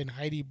Heather and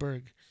Heidi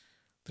Berg.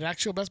 They're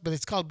actual best, but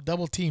it's called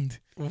Double Teamed.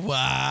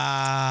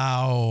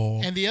 Wow.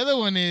 And the other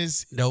one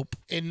is Nope.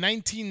 in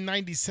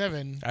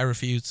 1997, I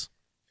refuse.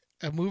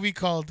 a movie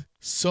called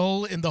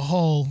Soul in the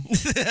Hole.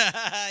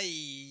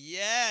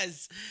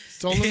 Yes.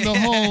 Soul in the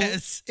Hole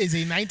Yes. is a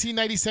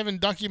 1997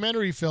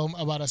 documentary film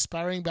about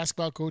aspiring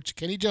basketball coach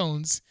Kenny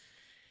Jones,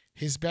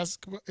 his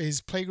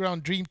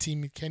playground dream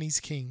team,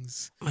 Kenny's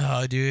Kings.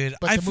 Oh, dude.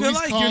 But I the feel movie's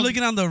like you're called-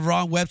 looking on the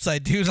wrong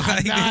website, dude.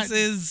 Like, not. this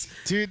is...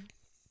 Dude,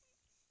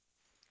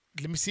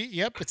 let me see.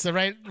 Yep, it's the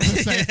right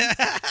website.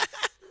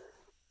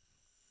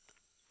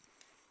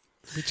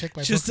 Let me check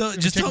my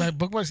my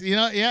bookmarks.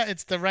 Yeah,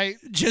 it's the right.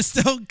 Just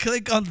don't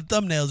click on the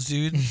thumbnails,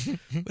 dude.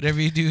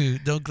 Whatever you do,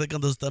 don't click on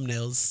those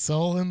thumbnails.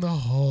 Soul in the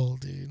Hole,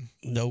 dude.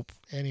 Nope.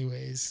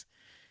 Anyways,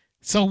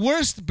 so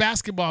worst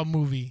basketball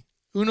movie.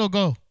 Uno,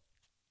 go.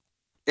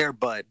 Air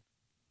Bud.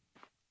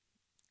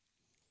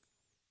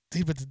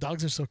 Dude, but the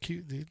dogs are so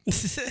cute, dude.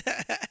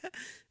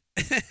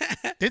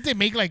 Did they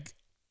make like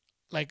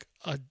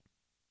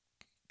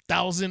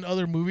 1,000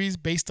 other movies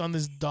based on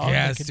this dog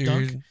Yes, that can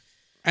dude. dunk?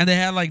 And they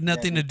had like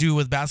nothing to do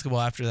with basketball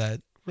after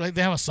that. Like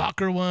they have a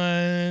soccer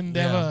one,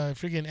 they have a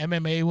freaking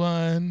MMA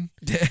one.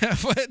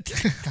 What?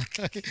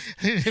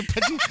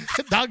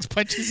 Dogs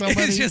punching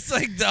somebody. It's just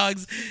like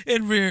dogs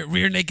in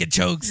rear naked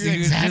chokes, dude.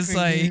 Exactly, just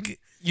like dude.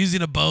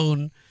 using a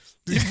bone.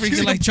 You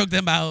freaking like choke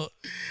them out.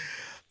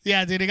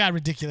 Yeah, dude, it got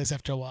ridiculous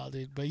after a while,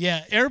 dude. But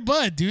yeah, Air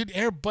Bud, dude,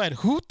 Air Bud.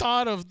 Who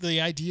thought of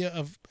the idea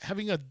of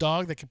having a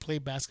dog that could play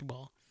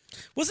basketball?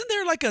 Wasn't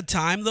there like a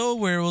time though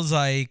where it was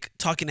like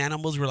talking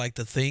animals were like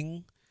the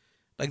thing?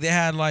 Like they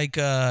had like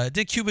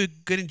did Cuba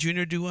Gooding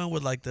Jr. do one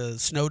with like the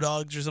snow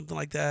dogs or something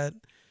like that?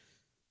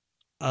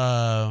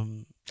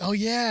 Oh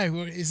yeah,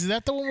 is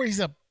that the one where he's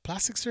a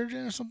plastic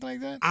surgeon or something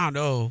like that? I don't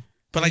know.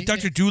 But like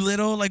Dr.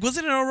 Doolittle, like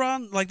wasn't it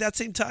around like that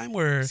same time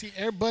where See,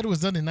 Air Bud was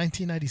done in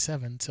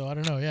 1997, so I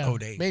don't know. Yeah, Oh,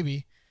 dang.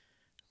 maybe.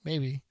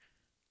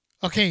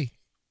 Okay,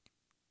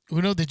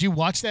 Uno, did you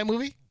watch that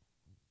movie?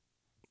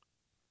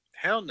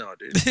 Hell no,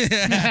 dude.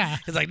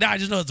 it's like, nah, I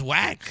just know it's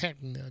whack.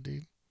 No,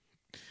 dude.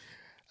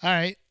 All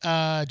right,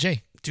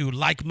 Jay. Dude,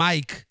 like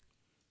Mike.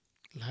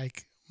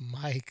 Like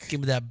Mike. Give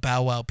me that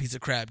Bow Wow piece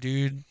of crap,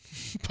 dude.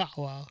 Bow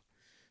Wow.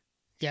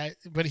 Yeah,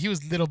 but he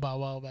was little Bow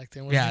Wow back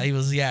then. Wasn't Yeah, he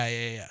was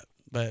yeah.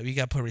 But we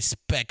gotta put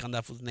respect on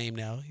that fool's name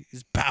now.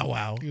 He's Bow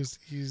Wow. He's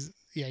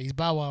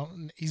Bow Wow.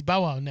 He's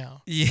Bow Wow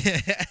now.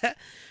 Yeah.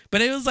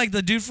 But it was like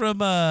the dude from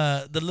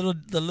the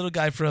little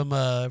guy from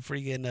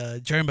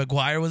freaking Jerry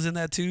Maguire was in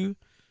that too.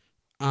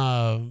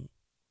 And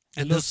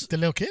The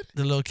little kid?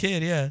 the little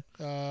kid, yeah.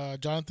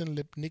 Jonathan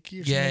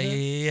Lipnicki or something Yeah, like that?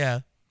 yeah.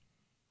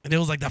 And it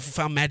was like that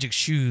found magic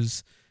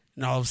shoes,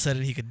 and all of a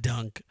sudden he could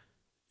dunk,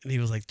 and he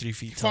was like 3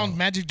 feet tall. Found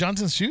Magic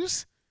Johnson's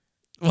shoes?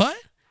 What?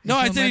 No,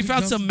 I found said he Magic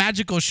found Johnson? some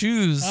magical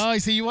shoes. Oh, I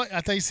see.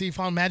 I thought you said you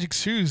found Magic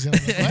shoes. And I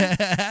was like,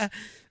 what?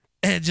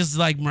 And just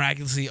like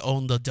miraculously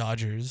owned the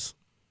Dodgers.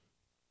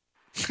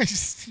 he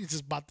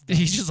just bought the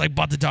He just like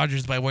bought the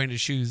Dodgers by wearing his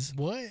shoes.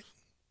 What?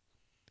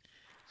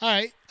 All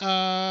right.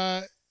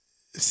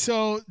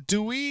 So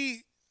do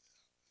we?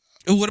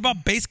 Ooh, what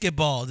about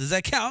basketball? Does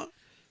that count?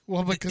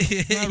 Well, because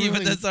it's not Even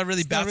really, though it's not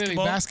really it's not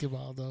basketball? really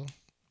basketball, though.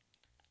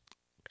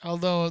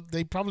 Although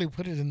they probably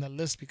put it in that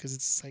list because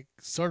it's like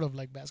sort of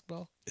like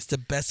basketball. It's the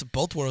best of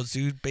both worlds,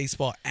 dude.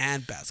 Baseball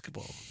and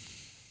basketball.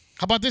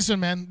 How about this one,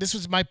 man? This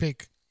was my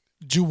pick.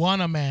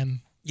 Juwanna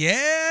Man.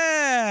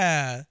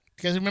 Yeah. You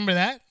guys remember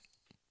that?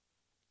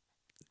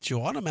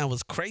 Juwanna Man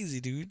was crazy,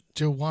 dude.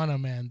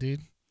 Juwanna Man,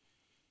 dude.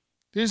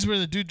 This is where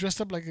the dude dressed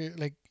up like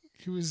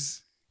he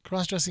was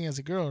cross-dressing as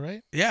a girl,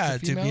 right? Yeah, A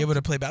to female? be able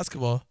to play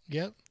basketball.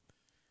 Yep.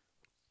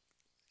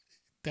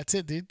 That's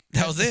it, dude.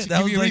 That was it. should That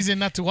give was you a like- reason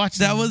not to watch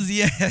That them. was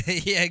yeah,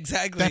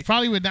 exactly. That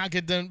probably would not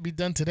be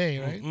done today,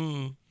 right?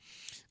 Mm-mm.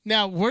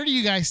 Now, where do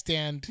you guys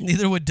stand?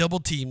 Neither would double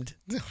teamed.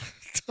 I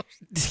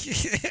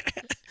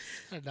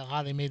don't know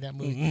how they made that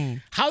movie.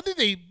 Mm-mm. How did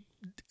they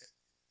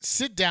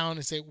sit down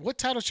and say, what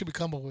title should we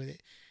come up with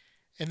it?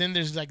 And then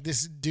there's like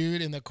this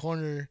dude in the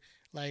corner,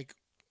 like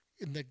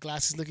in the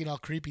glasses looking all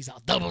creepy. He's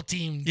all double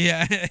teamed.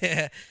 Yeah.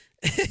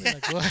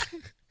 Like, what?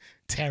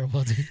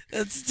 Terrible, dude.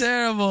 That's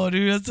terrible,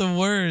 dude. That's the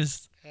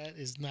worst. That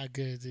is not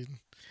good, dude.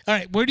 All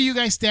right, where do you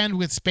guys stand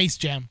with Space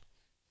Jam?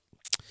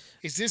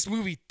 Is this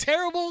movie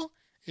terrible?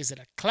 Is it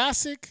a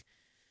classic?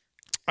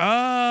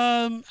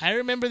 I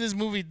remember this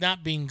movie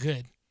not being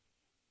good.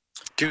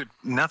 Dude,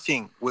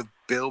 nothing with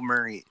Bill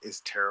Murray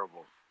is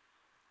terrible.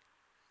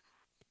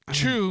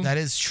 True. That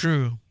is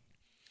true.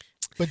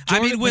 But I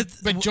Jordan, mean,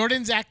 but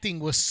Jordan's acting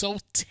was so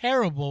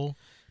terrible.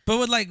 But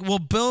with like, well,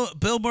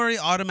 Bill Murray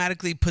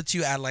automatically puts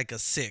you at like a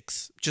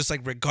 6, just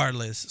like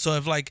regardless. So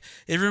if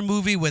your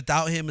movie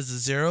without him is a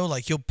 0,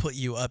 like he'll put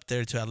you up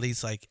there to at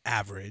least like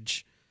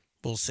average,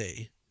 we'll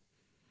say.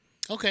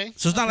 Okay.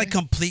 So it's not okay. like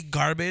complete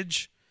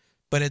garbage,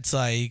 but it's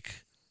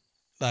like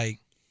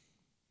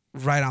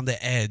right on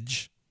the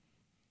edge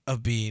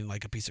of being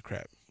like a piece of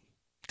crap.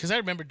 Because I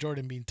remember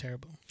Jordan being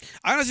terrible.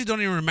 I honestly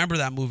don't even remember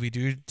that movie,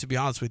 dude, to be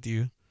honest with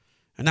you.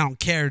 And I don't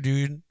care,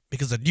 dude,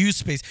 because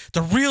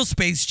the real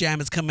Space Jam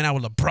is coming out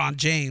with LeBron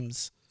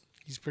James.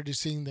 He's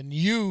producing the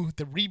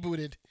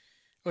rebooted,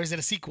 or is it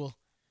a sequel?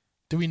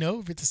 Do we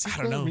know if it's a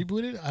sequel? I don't know.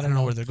 Rebooted? I don't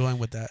know where they're going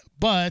with that.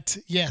 But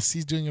yes,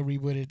 he's doing a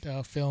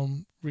rebooted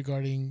film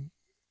regarding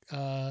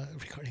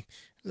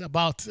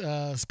about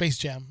Space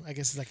Jam. I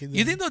guess it's like.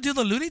 You think they'll do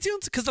the Looney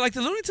Tunes? Because like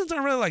the Looney Tunes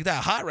aren't really like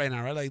that hot right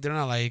now, right? Like they're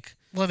not like.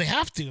 Well, they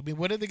have to. I mean,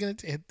 what are they going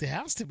to? It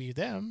has to be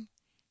them.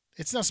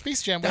 It's not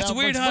Space Jam. That's without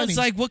weird. Bugs How Bunny. it's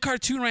like what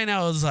cartoon right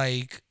now is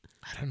like.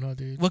 I don't know,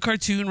 dude. What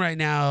cartoon right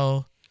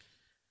now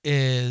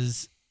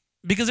is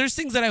because there's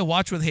things that I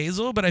watch with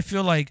Hazel, but I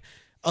feel like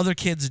other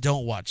kids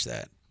don't watch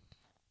that.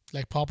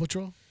 Like Paw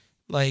Patrol?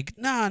 Like,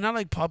 nah, not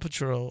like Paw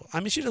Patrol. I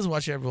mean, she does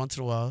watch it every once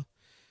in a while,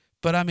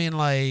 but I mean,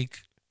 like,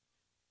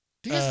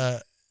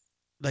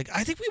 like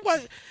I think we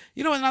watch.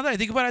 You know, now that I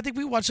think about it, I think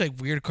we watch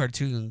like weird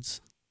cartoons.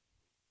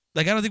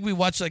 Like, I don't think we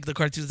watch like the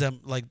cartoons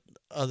that like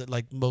other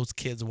like most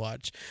kids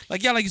watch.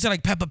 Like, yeah, like you said,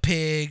 like Peppa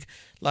Pig,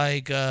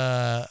 like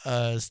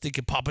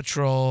Stinking Paw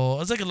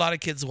Patrol. It's like a lot of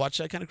kids watch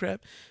that kind of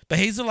crap. But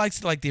Hazel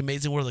likes like The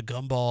Amazing World of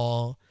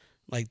Gumball,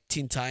 like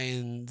Teen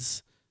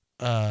Titans,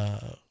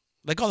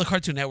 like all the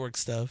Cartoon Network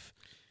stuff.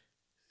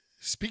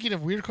 Speaking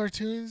of weird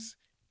cartoons,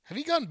 have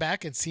you gone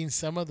back and seen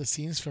some of the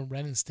scenes from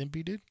Ren and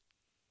Stimpy, dude?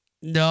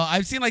 No,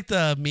 I've seen like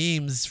the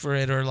memes for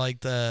it or like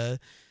the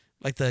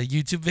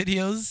YouTube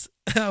videos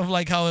of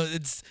like how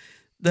it's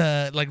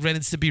the like Ren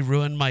and Stimpy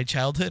ruined my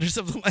childhood or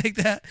something like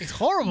that. It's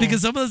horrible.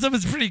 Because some of the stuff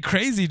is pretty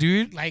crazy,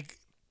 dude. Like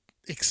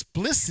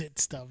explicit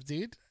stuff,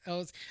 dude.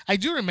 I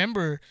do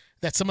remember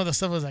that some of the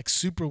stuff was like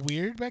super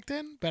weird back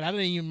then, but I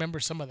don't even remember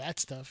some of that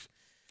stuff.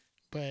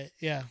 But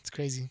yeah, it's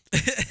crazy.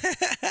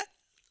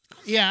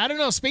 Yeah, I don't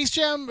know. Space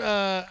Jam,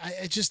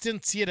 I just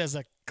didn't see it as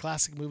a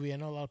classic movie. I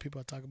know a lot of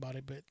people talk about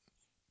it, but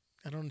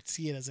I don't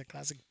see it as a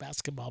classic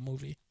basketball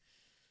movie.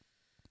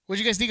 What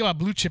do you guys think about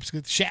Blue Chips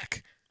with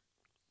Shaq?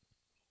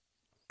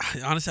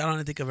 Honestly, I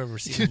don't think I've ever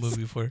seen the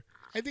movie before.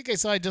 I think I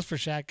saw it just for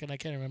Shaq, and I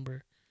can't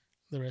remember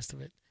the rest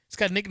of it. It's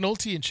got Nick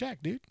Nolte and Shaq,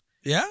 dude.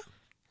 Yeah?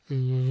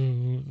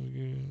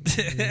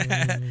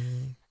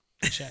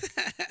 Shaq.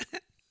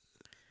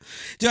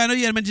 Dude, I know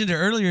you had mentioned it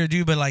earlier,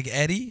 dude, but like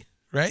Eddie,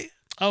 right?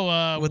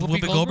 Oh, With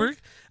Whoopi Goldberg?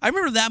 I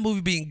remember that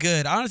movie being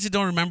good. I honestly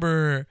don't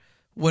remember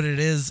what it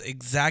is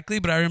exactly,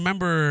 but I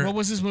remember. What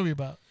was this movie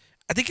about?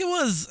 I think it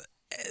was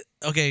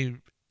okay.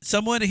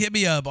 Someone hit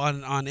me up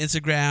on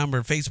Instagram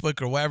or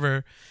Facebook or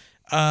whatever.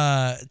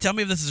 Tell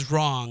me if this is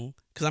wrong,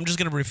 because I'm just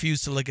gonna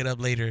refuse to look it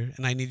up later,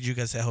 and I need you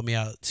guys to help me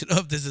out to know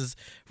if this is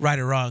right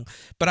or wrong.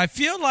 But I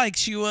feel like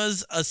she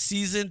was a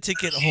season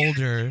ticket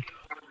holder,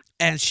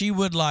 and she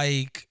would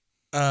like.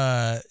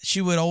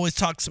 She would always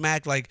talk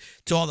smack like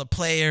to all the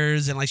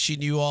players, and like she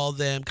knew all of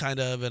them kind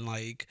of, and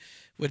like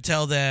would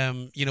tell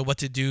them, you know, what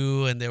to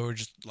do, and they were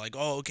just like,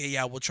 oh, okay,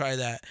 yeah, we'll try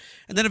that.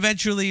 And then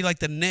eventually like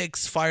the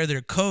Knicks fire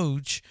their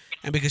coach,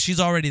 and because she's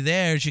already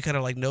there, she kind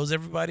of like knows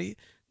everybody,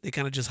 they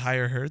kind of just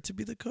hire her to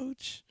be the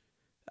coach.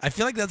 I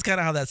feel like that's kind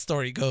of how that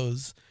story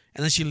goes,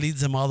 and then she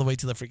leads them all the way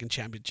to the freaking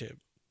championship,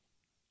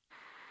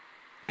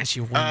 and she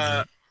wins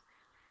it.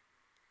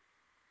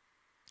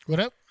 What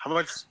up?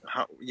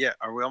 Yeah,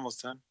 are we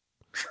almost done?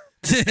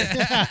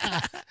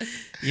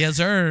 Yes,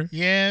 sir.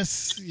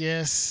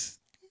 Yes.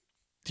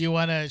 Do you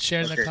want to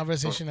share the Okay,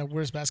 conversation of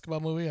worst basketball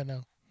movie or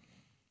no?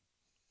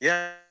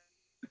 Yeah,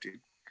 dude.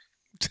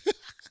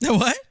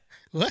 What?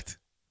 What?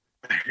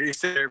 You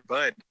said there,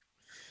 bud.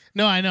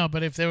 No, I know,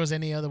 but if there was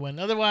any other one.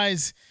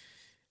 Otherwise,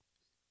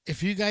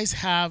 if you guys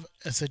have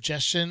a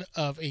suggestion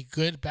of a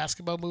good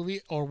basketball movie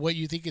or what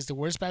you think is the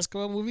worst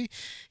basketball movie,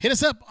 hit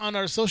us up on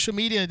our social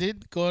media,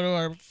 dude. Go to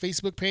our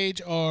Facebook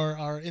page or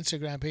our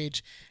Instagram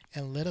page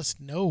and let us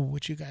know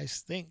what you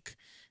guys think.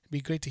 It'd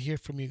be great to hear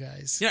from you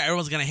guys. Yeah,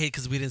 everyone's gonna hate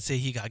because we didn't say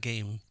He Got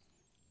Game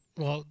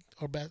Well,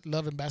 or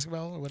Love and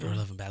Basketball or whatever. or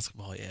Love and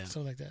Basketball. Yeah,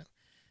 Something like that.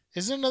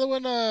 Is there another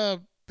one,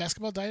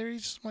 Basketball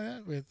Diaries,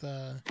 something like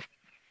that?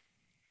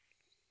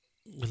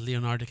 with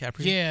Leonardo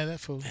DiCaprio. Yeah, that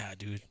fool. Yeah,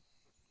 dude.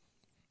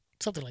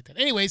 Something like that.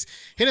 Anyways,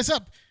 hit us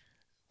up.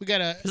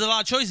 There's a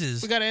lot of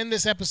choices. We gotta end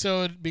this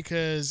episode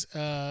because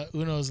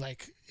Uno's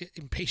like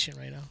impatient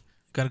right now.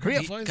 Hurry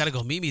up, boys. Gotta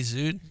go meet me,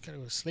 dude. Gotta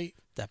go to sleep.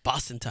 That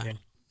Boston time.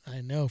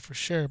 I know for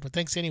sure. But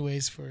thanks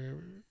anyways for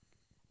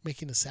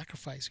making the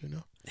sacrifice,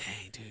 Uno.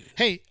 Hey, dude.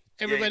 Hey,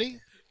 everybody.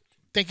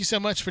 Thank you so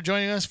much for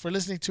joining us, for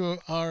listening to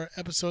our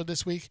episode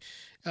this week.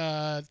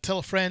 Tell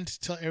a friend,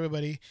 tell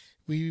everybody.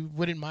 We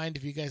wouldn't mind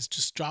if you guys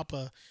just drop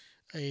a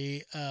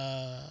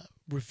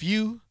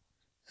review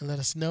and let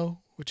us know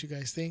what you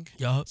guys think.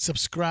 Yup.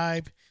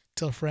 Subscribe,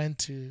 tell a friend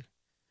to,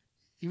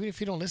 even if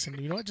you don't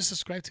listen, you know what? Just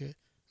subscribe to it.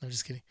 No, I'm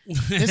just kidding.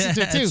 Listen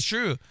to it too. It's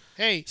true.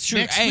 Hey, It's true.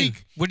 next Hey,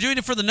 week, we're doing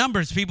it for the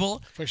numbers,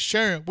 people. for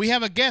sure, we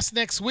have a guest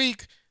next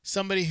week.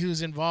 Somebody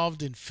who's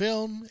involved in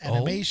film,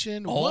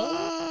 animation,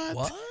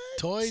 What?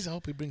 toys. I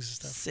hope he brings us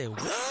stuff. Say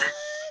what?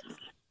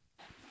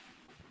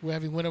 We're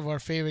having one of our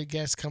favorite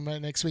guests come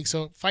out next week.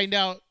 So find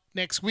out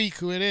next week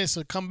who it is.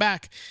 So come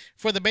back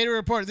for the Beta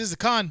Report. This is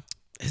Con.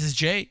 This is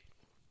Jay.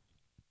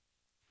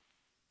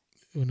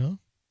 Uno.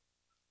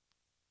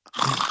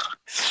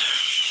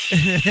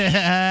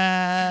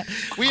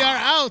 We are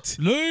out.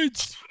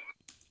 Lights.